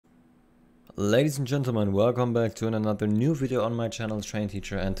Ladies and gentlemen, welcome back to another new video on my channel Train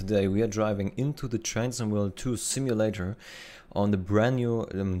Teacher, and today we are driving into the TrainSimWorld2 simulator on the brand new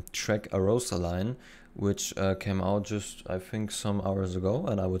track Arosaline, which came out just I think some hours ago,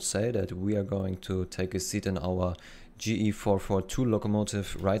 and I would say that we are going to take a seat in our GE442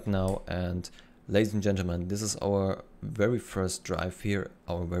 locomotive right now. And ladies and gentlemen, this is our very first drive here,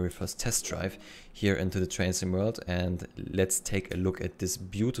 our very first test drive here into the TrainSimWorld, and let's take a look at this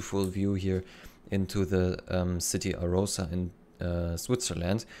beautiful view here into the city Arosa in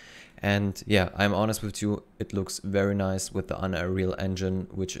Switzerland. And yeah, I'm honest with you, it looks very nice with the Unreal Engine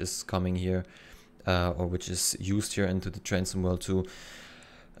which is coming here, or which is used here into the TrainSimWorld2.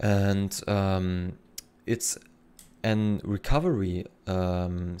 And it's an recovery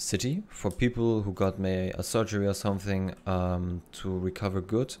city for people who got maybe a surgery or something to recover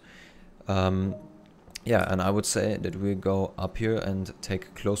good. Yeah, and I would say that we go up here and take a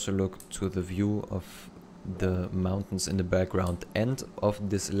closer look to the view of the mountains in the background and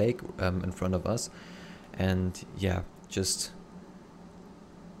of this lake in front of us. And yeah, just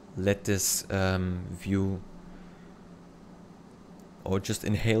let this view, or just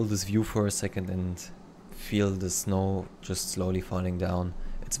inhale this view for a second and feel the snow just slowly falling down.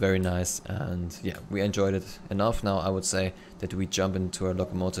 It's very nice, and yeah, we enjoyed it enough. Now I would say that we jump into our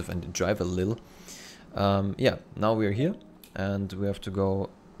locomotive and drive a little. Yeah, now we're here and we have to go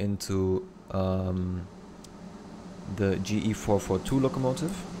into the GE442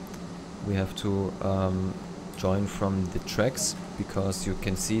 locomotive. We have to join from the tracks, because you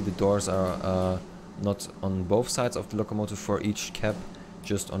can see the doors are not on both sides of the locomotive for each cab,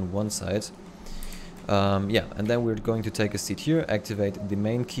 just on one side. Yeah, and then we're going to take a seat here, activate the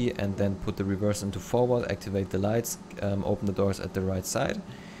main key, and then put the reverse into forward, activate the lights, open the doors at the right side,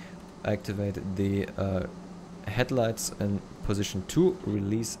 activate the headlights in position 2,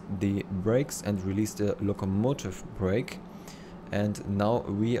 release the brakes and release the locomotive brake. And now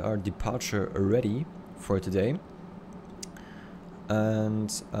we are departure ready for today.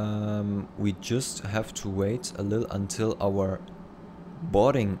 And we just have to wait a little until our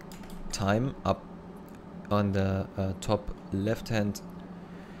boarding time up on the top left hand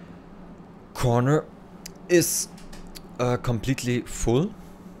corner is completely full.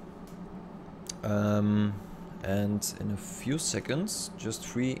 And in a few seconds, just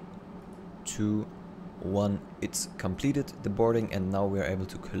 3, 2, 1, it's completed the boarding, and now we are able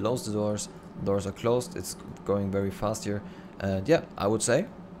to close the doors. Doors are closed. It's going very fast here, and yeah, I would say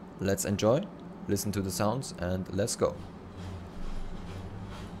let's enjoy, listen to the sounds, and let's go.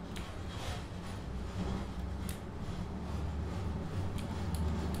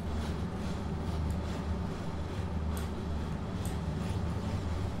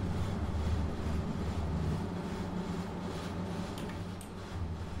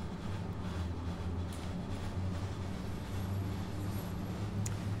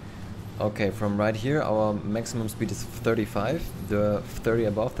 Okay, from right here our maximum speed is 35. The 30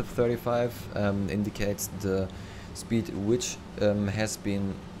 above the 35 indicates the speed which has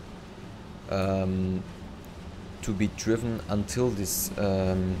been to be driven until this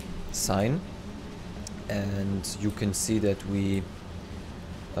sign. And you can see that we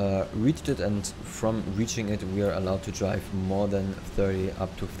reached it, and from reaching it we are allowed to drive more than 30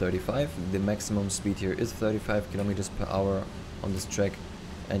 up to 35. The maximum speed here is 35 kilometers per hour on this track.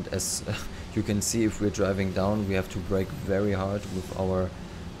 And as you can see, if we're driving down, we have to brake very hard with our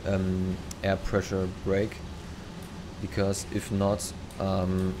air pressure brake, because if not,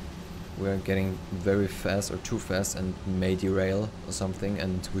 we're getting very fast or too fast and may derail or something,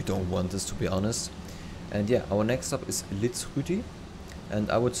 and we don't want this, to be honest. And yeah, our next stop is Litzrüti, and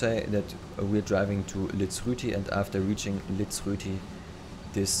I would say that we're driving to Litzrüti, and after reaching Litzrüti,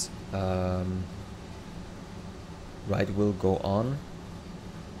 this ride will go on.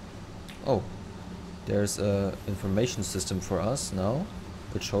 Oh, there's a information system for us now.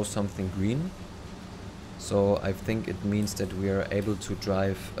 It shows something green, so I think it means that we are able to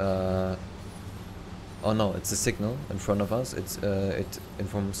drive. Oh no, it's a signal in front of us. It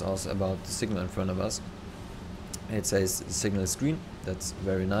informs us about the signal in front of us. It says the signal is green. That's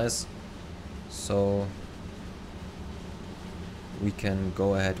very nice, so we can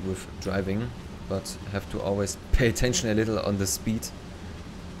go ahead with driving, but have to always pay attention a little on the speed,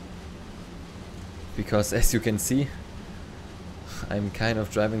 because as you can see, I'm kind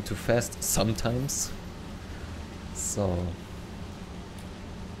of driving too fast sometimes, so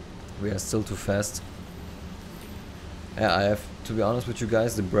we are still too fast. Yeah, I have to be honest with you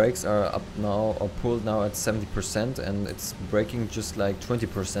guys, the brakes are up now, or pulled now at 70%, and it's braking just like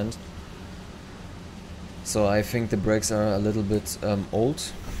 20%. So I think the brakes are a little bit old.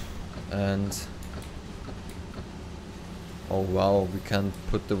 And oh wow, we can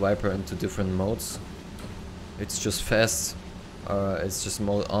put the Viper into different modes. It's just fast, it's just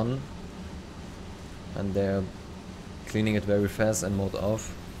mode on, and they're cleaning it very fast, and mode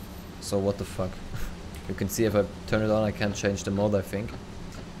off. So what the fuck. You can see if I turn it on I can't change the mode, I think.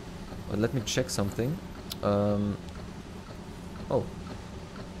 But let me check something. Oh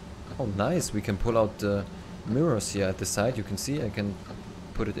nice, we can pull out the mirrors here at the side. You can see I can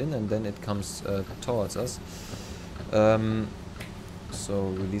put it in and then it comes towards us. So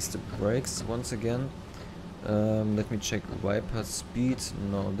release the brakes once again. Let me check Viper speed.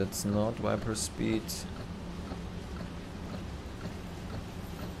 No, that's not Viper speed.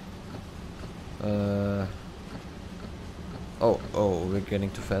 Oh, we're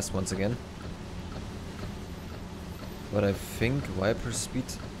getting too fast once again. But I think Viper speed.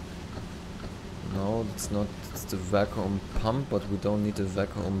 No, it's not. It's the vacuum pump, but we don't need the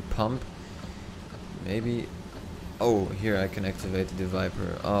vacuum pump. Maybe. Oh, here I can activate the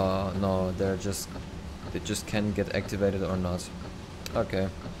Viper. Oh no, they just can get activated or not. Okay.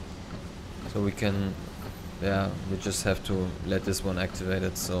 So we can. Yeah, we just have to let this one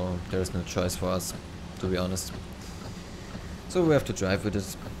activated. So there's no choice for us, to be honest. So we have to drive with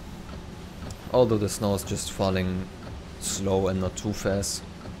it. Although the snow is just falling slow and not too fast.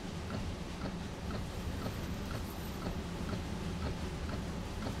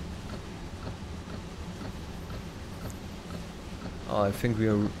 Oh, I think we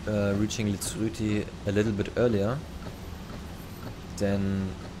are reaching Litzrüti a little bit earlier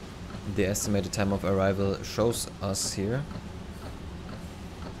than the estimated time of arrival shows us here.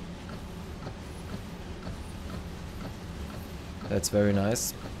 That's very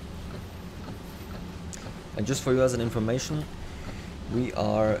nice. And just for you as an information, we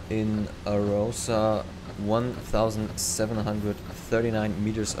are in Arosa 1,739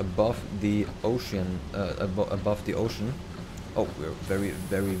 meters above the ocean. Above the ocean. Oh, we're very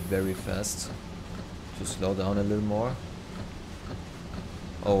fast. To slow down a little more.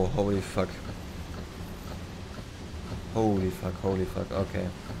 Oh, holy fuck. Holy fuck. Okay.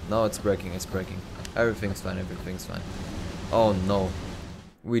 Now it's braking, Everything's fine. Oh no.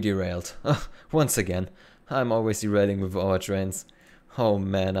 We derailed. Once again. I'm always derailing with our trains. Oh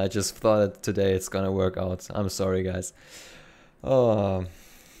man, I just thought that today it's gonna work out. I'm sorry guys. Oh,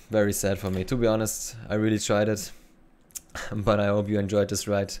 very sad for me. To be honest, I really tried it. But I hope you enjoyed this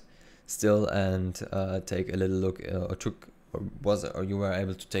ride still and take a little look, or you were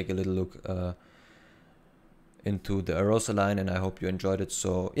able to take a little look into the Arosaline, and I hope you enjoyed it.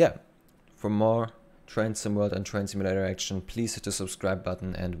 So yeah, for more Train Sim World and Train Simulator action, please hit the subscribe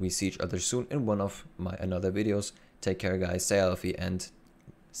button, and we see each other soon in one of my another videos. Take care guys, stay healthy, and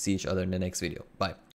see each other in the next video. Bye.